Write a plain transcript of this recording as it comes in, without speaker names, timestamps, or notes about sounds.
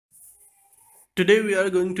Today we are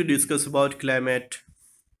going to discuss about climate.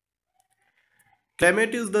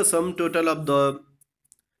 Climate is the sum total of the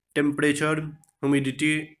temperature,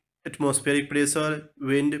 humidity, atmospheric pressure,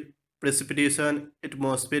 wind, precipitation,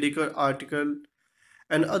 atmospheric article,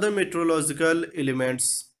 and other meteorological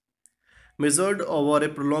elements measured over a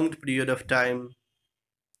prolonged period of time.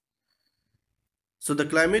 So the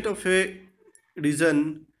climate of a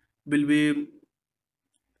region will be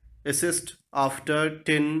assessed after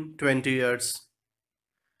 10-20 years.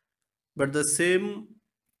 But the same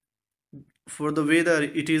for the weather,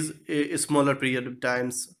 it is a smaller period of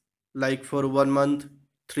times, like for 1 month,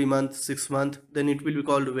 3 months, 6 months, then it will be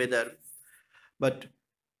called weather. But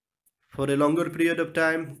for a longer period of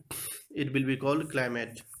time, it will be called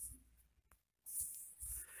climate.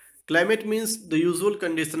 Climate means the usual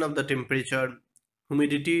condition of the temperature,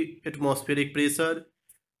 humidity, atmospheric pressure,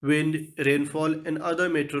 wind, rainfall, and other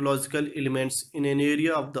meteorological elements in an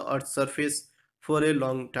area of the earth's surface for a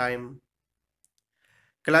long time.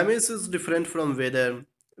 Climate is different from weather.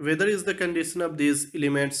 Weather is the condition of these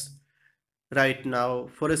elements right now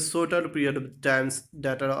for a shorter period of times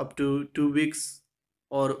that are up to 2 weeks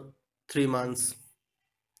or 3 months.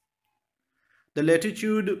 The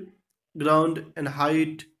latitude, ground, and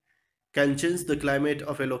height can change the climate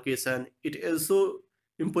of a location. It is also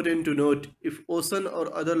important to note if ocean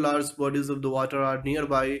or other large bodies of the water are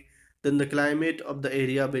nearby, then the climate of the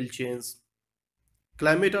area will change.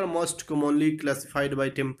 Climate are most commonly classified by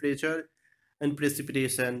temperature and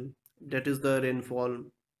precipitation, that is the rainfall.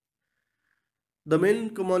 The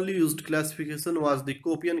main commonly used classification was the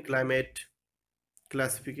Kppen climate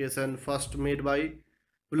classification, first made by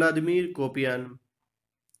Vladimir Kppen.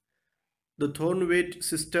 The Thornweight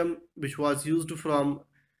system, which was used from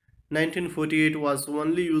 1948, was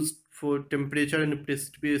only used for temperature and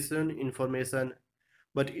precipitation information,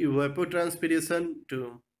 but evapotranspiration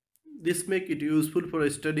too. This makes it useful for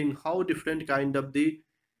studying how different kind of the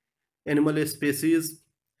animal species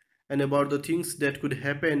and about the things that could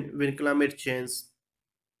happen when climate change.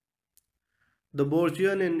 The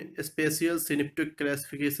Borgian and spatial synoptic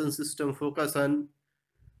classification system focus on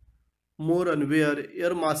more on where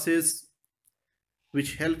air masses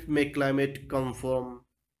which help make climate conform.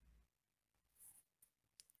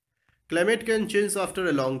 Climate can change after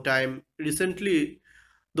a long time. Recently,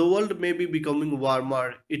 the world may be becoming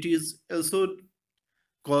warmer. It is also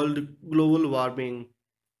called global warming.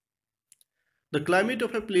 The climate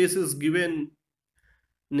of a place is given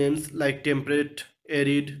names like temperate,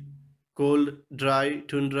 arid, cold, dry,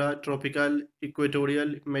 tundra, tropical,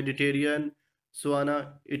 equatorial, Mediterranean,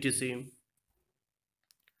 savanna, etc.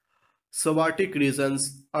 Subarctic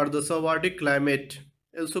regions are the subarctic climate,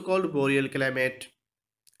 also called boreal climate,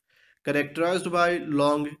 characterized by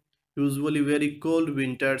long, usually very cold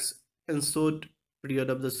winters and short period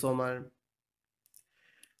of the summer.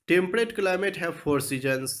 Temperate climate have four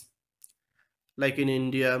seasons, like in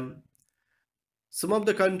India. Some of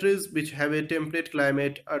the countries which have a temperate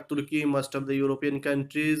climate are Turkey, most of the European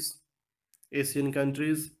countries, Asian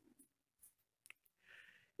countries.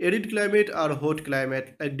 Arid climate are hot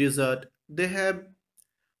climate like desert. They have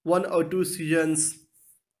 1 or 2 seasons,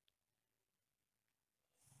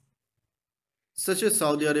 such as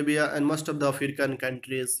Saudi Arabia and most of the African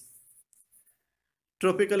countries.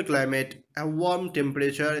 Tropical climate have warm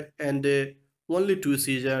temperature and only 2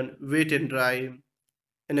 seasons, wet and dry.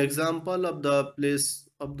 An example of the place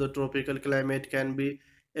of the tropical climate can be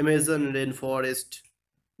Amazon rainforest,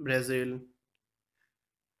 Brazil.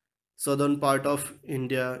 Southern part of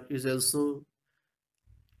India is also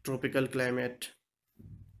tropical climate.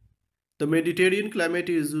 The Mediterranean climate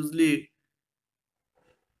is usually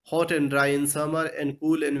hot and dry in summer and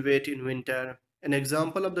cool and wet in winter. An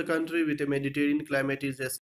example of the country with a Mediterranean climate is